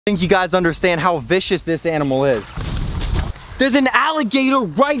I think you guys understand how vicious this animal is. There's an alligator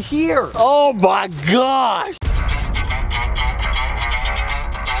right here. Oh my gosh.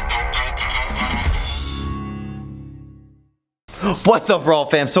 What's up,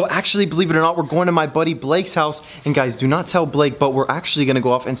 Rawwfam? So actually, believe it or not, we're going to my buddy Blake's house. And guys, do not tell Blake, but we're actually gonna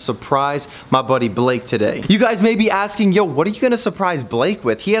go off and surprise my buddy Blake today. You guys may be asking, yo, what are you gonna surprise Blake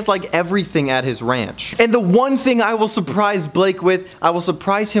with? He has like everything at his ranch. And the one thing I will surprise Blake with, I will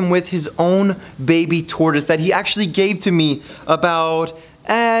surprise him with his own baby tortoise that he actually gave to me about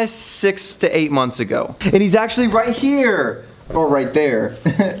 6 to 8 months ago. And he's actually right here. Or right there.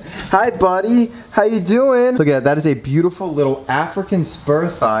 Hi buddy, how you doing? Look at that, that is a beautiful little African spur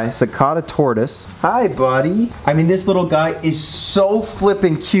thigh cicada tortoise. Hi buddy. I mean, this little guy is so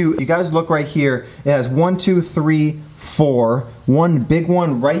flippin' cute. You guys look right here, it has 1, 2, 3, 4. One big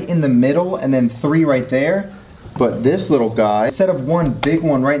one right in the middle and then 3 right there. But this little guy, instead of one big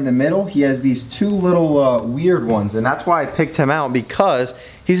one right in the middle, he has these 2 little weird ones. And that's why I picked him out, because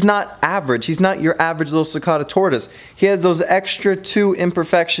he's not average. He's not your average little cicada tortoise. He has those extra 2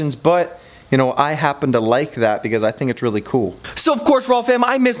 imperfections, but you know, I happen to like that because I think it's really cool. So of course, Rawwfam,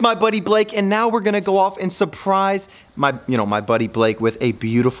 I miss my buddy Blake, and now we're gonna go off and surprise my buddy Blake with a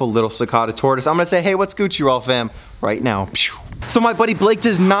beautiful little cicada tortoise. I'm gonna say, hey, what's Gucci, Rawwfam, right now. So my buddy Blake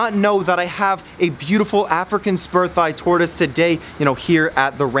does not know that I have a beautiful African spur thigh tortoise today, you know, here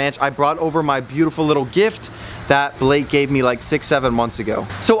at the ranch. I brought over my beautiful little gift that Blake gave me like 6, 7 months ago.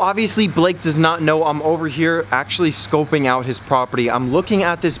 So obviously Blake does not know I'm over here actually scoping out his property. I'm looking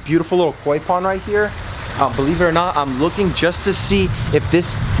at this beautiful little koi pond right here. Believe it or not, I'm looking just to see if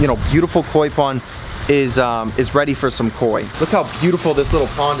this, you know, beautiful koi pond is ready for some koi. Look how beautiful this little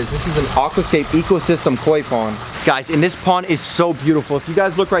pond is. This is an aquascape ecosystem koi pond. Guys, and this pond is so beautiful. If you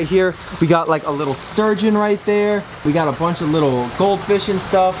guys look right here, we got like a little sturgeon right there. We got a bunch of little goldfish and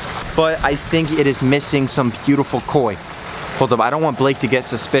stuff, but I think it is missing some beautiful koi. Hold up, I don't want Blake to get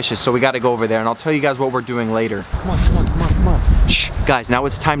suspicious, so we gotta go over there and I'll tell you guys what we're doing later. Come on, come on, come on, come on. Shh, guys, now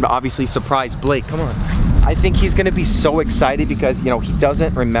it's time to obviously surprise Blake, come on. I think he's gonna be so excited because, you know, he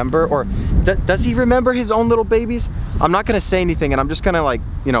doesn't remember, or does he remember his own little babies? I'm not gonna say anything and I'm just gonna, like,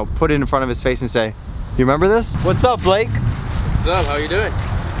 you know, put it in front of his face and say, you remember this? What's up, Blake? What's up, how you doing?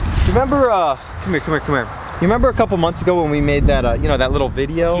 You remember, come here, come here, come here. You remember a couple months ago when we made that, you know, that little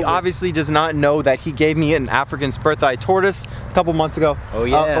video? He obviously does not know that he gave me an African spur thigh tortoise a couple months ago. Oh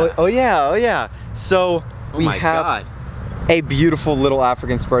yeah. Oh yeah, oh yeah. So we have a beautiful little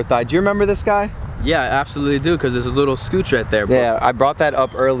African spur thigh. Do you remember this guy? Yeah, I absolutely do, because there's a little scooch right there, bro. Yeah, I brought that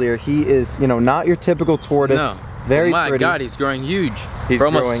up earlier. He is, you know, not your typical tortoise. No. Very pretty. Oh my God, he's growing huge. He's For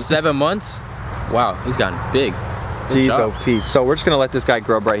almost growing. 7 months. Wow, he's gotten big. Jeez, oh Pete. So we're just gonna let this guy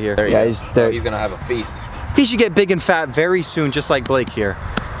grow up right here. Yeah, he's gonna have a feast. He should get big and fat very soon, just like Blake here.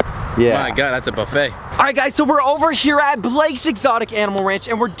 Yeah. Oh my God, that's a buffet. All right, guys, so we're over here at Blake's Exotic Animal Ranch,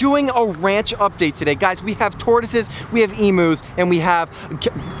 and we're doing a ranch update today. Guys, we have tortoises, we have emus, and we have,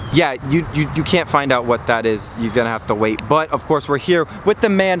 yeah, you can't find out what that is. You're gonna have to wait. But of course, we're here with the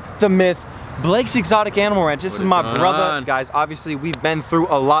man, the myth, Blake's Exotic Animal Ranch. This is my brother. Guys, obviously we've been through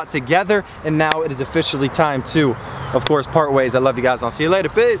a lot together, and now it is officially time to, of course, part ways. I love you guys. I'll see you later.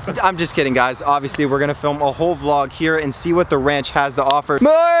 Peace. I'm just kidding, guys. Obviously, we're gonna film a whole vlog here and see what the ranch has to offer.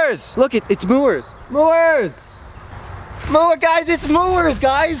 Moors! Look, it's Moors. Moors! Moor, guys, it's Moors,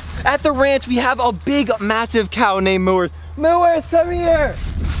 guys! At the ranch, we have a big, massive cow named Moors. Moors, come here!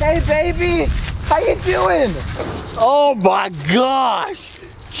 Hey, baby! How you doing? Oh my gosh!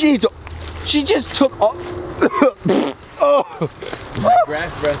 Jeez. She just took all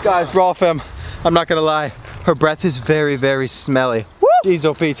Grass breath. Guys, Rawwfam, I'm not gonna lie, her breath is very, very smelly. Woo! Jeez,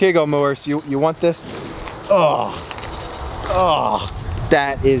 oh Pete, here you go, Moors. You want this? Oh,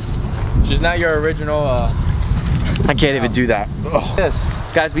 that is. She's not your original. I can't even do that. Ugh. Yes,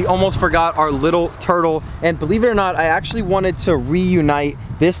 guys, we almost forgot our little turtle, and believe it or not, I actually wanted to reunite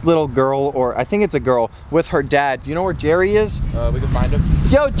this little girl, or I think it's a girl, with her dad. Do you know where Jerry is? We can find him.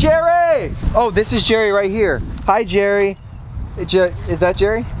 Yo, Jerry! Oh, this is Jerry right here. Hi, Jerry. Is that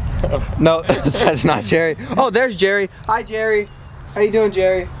Jerry? No, that's not Jerry. Oh, there's Jerry. Hi, Jerry. How you doing,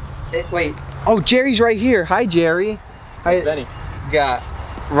 Jerry? Wait. Oh, Jerry's right here. Hi, Jerry. Hi, Benny. Got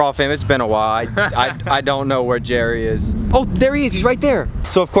Rawwfam, it's been a while. I don't know where Jerry is. Oh, there he is. He's right there.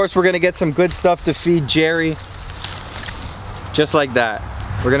 So, of course, we're going to get some good stuff to feed Jerry. Just like that.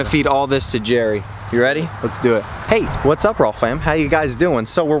 We're gonna feed all this to Jerry. You ready? Let's do it. Hey, what's up, Rawwfam? How you guys doing?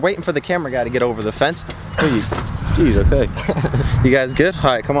 So we're waiting for the camera guy to get over the fence. Jeez, okay. You guys good? All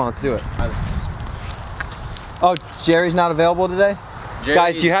right, come on, let's do it. Oh, Jerry's not available today?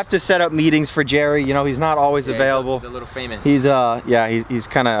 Guys, you have to set up meetings for Jerry. You know, he's not always available. He's a little famous. He's he's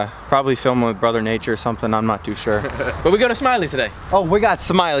kind of probably filming with Brother Nature or something. I'm not too sure. But we go to Smiley today. Oh, we got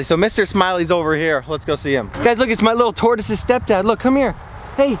Smiley. So Mr. Smiley's over here. Let's go see him. Guys, look, it's my little tortoise's stepdad. Look, come here.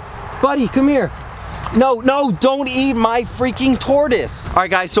 Hey, buddy, come here. No, don't eat my freaking tortoise. All right,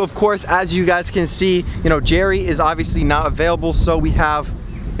 guys, so of course, as you guys can see, you know, Jerry is obviously not available, so we have,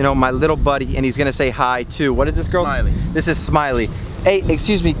 you know, my little buddy, and he's gonna say hi too. What is this girl? Smiley. This is Smiley. Hey,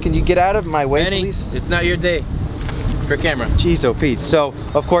 excuse me, can you get out of my way, Benny, please? it's not your day. For camera. Jeez, oh Pete. So,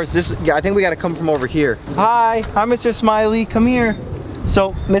 of course, I think we gotta come from over here. Hi, Mr. Smiley, come here.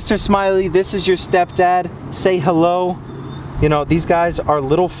 So, Mr. Smiley, this is your stepdad. Say hello. You know, these guys are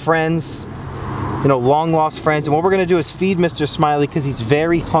little friends. You know, long lost friends, and what we're gonna do is feed Mr. Smiley because he's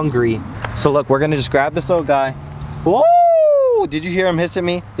very hungry. So look, we're gonna just grab this little guy. Whoa! Did you hear him hissing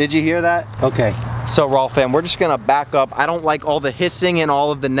me? Did you hear that? Okay, so Rawwfam, we're just gonna back up. I don't like all the hissing and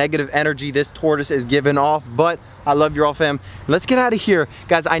all of the negative energy this tortoise is giving off, but I love you, Rawwfam. Let's get out of here.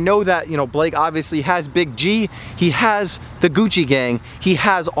 Guys, I know that, you know, Blake obviously has Big G. He has the Gucci gang. He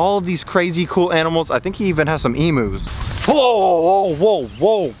has all of these crazy cool animals. I think he even has some emus. Whoa, whoa, whoa,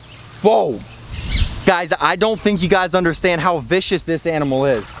 whoa, whoa. Guys, I don't think you guys understand how vicious this animal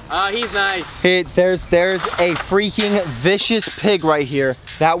is. He's nice. There's a freaking vicious pig right here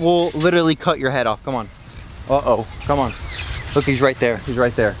that will literally cut your head off. Come on. Uh-oh, come on. Look, he's right there, he's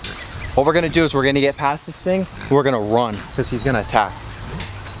right there. What we're gonna do is we're gonna get past this thing, and we're gonna run, because he's gonna attack.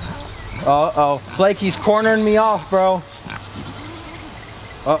 Uh-oh, Blake, he's cornering me off, bro.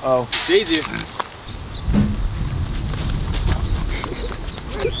 Uh-oh. Sees you.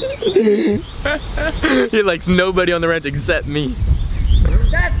 He likes nobody on the ranch except me.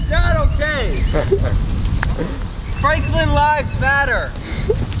 That's not okay. Franklin lives matter.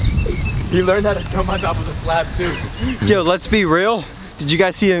 He learned how to jump on top of the slab too. Yo, let's be real. Did you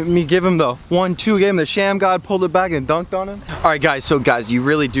guys see me give him the 1-2 game? The sham god pulled it back and dunked on him. All right, guys. So guys, you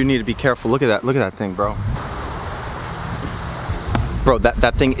really do need to be careful. Look at that. Look at that thing, bro. Bro,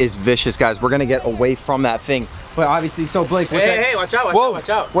 that thing is vicious, guys. We're gonna get away from that thing. But obviously, so Blake, hey, watch out, watch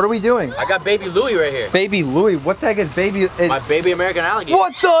out. What are we doing? I got baby Louie right here. Baby Louie? What the heck is baby? My baby American alligator.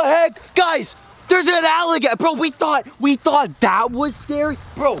 What the heck? Guys, there's an alligator. Bro, we thought that was scary.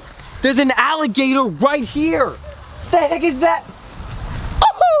 Bro, there's an alligator right here. The heck is that?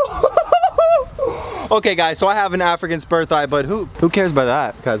 Okay, guys, so I have an African spur thigh, but who cares about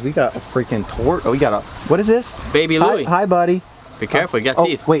that? Guys, we got a freaking tort. Oh, we got a, what is this? Baby Louie. Hi, buddy. Be careful, he got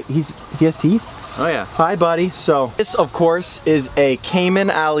teeth. Wait, he has teeth? Oh yeah. Hi, buddy. So this, of course, is a Cayman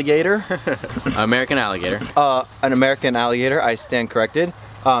alligator. American alligator. An American alligator. I stand corrected.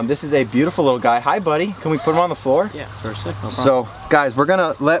 This is a beautiful little guy. Hi, buddy. Can we put him on the floor? Yeah, for a sec. No problem. So, guys, we're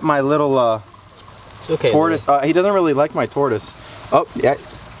gonna let my little it's okay, tortoise. He doesn't really like my tortoise. Oh yeah.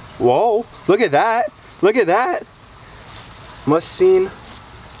 Whoa! Look at that. Look at that. Must seen.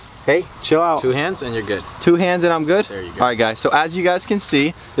 Hey, chill out. 2 hands and you're good. 2 hands and I'm good? There you go. All right, guys, so as you guys can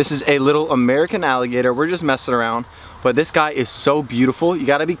see, this is a little American alligator. We're just messing around, but this guy is so beautiful. You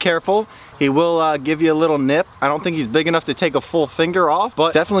gotta be careful. He will give you a little nip. I don't think he's big enough to take a full finger off,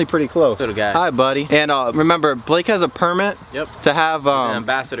 but definitely pretty close. Little guy. Hi, buddy. And remember, Blake has a permit to have... He's an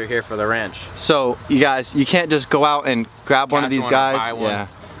ambassador here for the ranch. So, you guys, you can't just go out and grab one of these guys. Buy one. Yeah.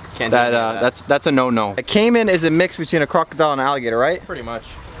 Can't that's a no-no. A Cayman is a mix between a crocodile and an alligator, right? Pretty much.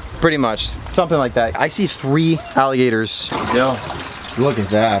 Pretty much, something like that. I see 3 alligators. Yo. Look at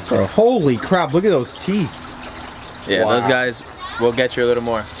that, bro. Holy crap, look at those teeth. Yeah, wow. Those guys will get you a little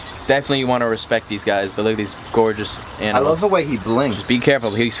more. Definitely you want to respect these guys, but look at these gorgeous animals. I love the way he blinks. Just be careful,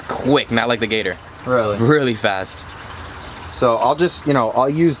 he's quick, not like the gator. Really? Really fast. So I'll just, you know, I'll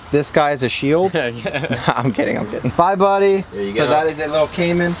use this guy as a shield. Yeah. I'm kidding. Bye, buddy. There you so go. that is a little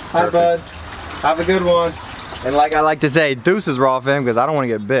Cayman. Hi, Perfect. bud. Have a good one. And like I like to say, deuces, Rawwfam, because I don't want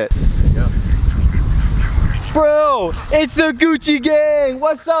to get bit. There you go. Bro, it's the Gucci gang.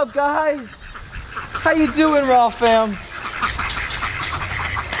 What's up, guys? How you doing, Rawwfam?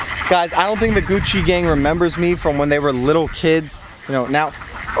 Guys, I don't think the Gucci gang remembers me from when they were little kids. You know, now,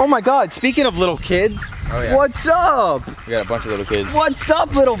 oh my God, speaking of little kids, oh, yeah. What's up? We got a bunch of little kids. What's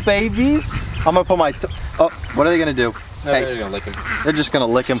up, little babies? I'm gonna put my, oh, what are they gonna do? No, Hey, they're gonna lick him. they're just gonna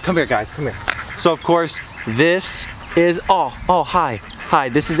lick him. Come here, guys, come here. So of course, this is, oh, hi,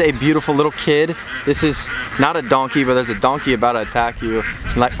 this is a beautiful little kid. This is not a donkey, but there's a donkey about to attack you.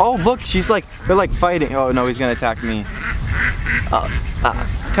 And like, oh look, she's like, they're like fighting. Oh no, he's gonna attack me.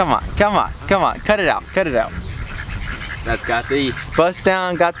 Come on, cut it out. That's got the... Bust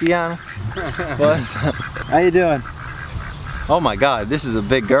down, Gatiana. Bust. How you doing? Oh my God, this is a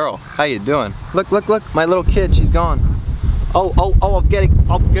big girl. How you doing? Look, my little kid, she's gone. I'm getting,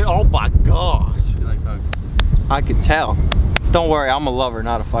 oh my gosh. She likes hugs. I could tell. Don't worry, I'm a lover,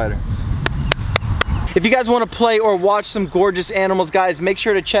 not a fighter. If you guys want to play or watch some gorgeous animals, guys, make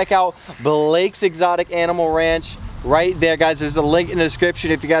sure to check out Blake's Exotic Animal Ranch right there, guys. There's a link in the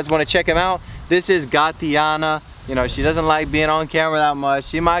description if you guys want to check him out. This is Gatiana. You know, she doesn't like being on camera that much.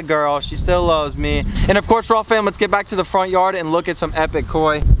 She's my girl. She still loves me. And of course, Rawwfam, let's get back to the front yard and look at some epic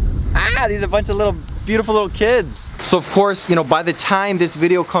koi. Ah, these are a bunch of little, beautiful little kids. So of course, you know, by the time this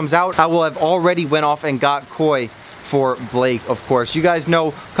video comes out, I will have already went off and got koi for Blake, of course. You guys know,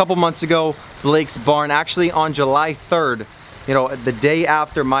 a couple months ago, Blake's barn, actually on July 3rd, you know, the day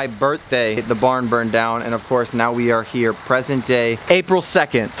after my birthday, the barn burned down, and of course now we are here, present day, April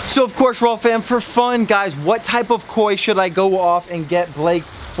 2nd. So of course, Rawwfam, for fun, guys, what type of koi should I go off and get Blake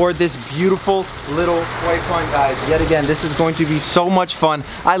for this beautiful little koi pond, guys? Yet again, this is going to be so much fun.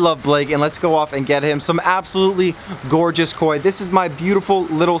 I love Blake, and let's go off and get him some absolutely gorgeous koi. This is my beautiful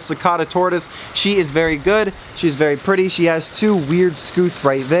little cicada tortoise. She is very good. She's very pretty. She has two weird scoots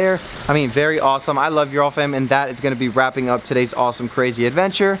right there. I mean, very awesome. I love you, Rawwfam, and that is going to be wrapping up today's awesome, crazy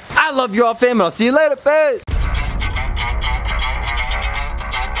adventure. I love you, Rawwfam, and I'll see you later, peace.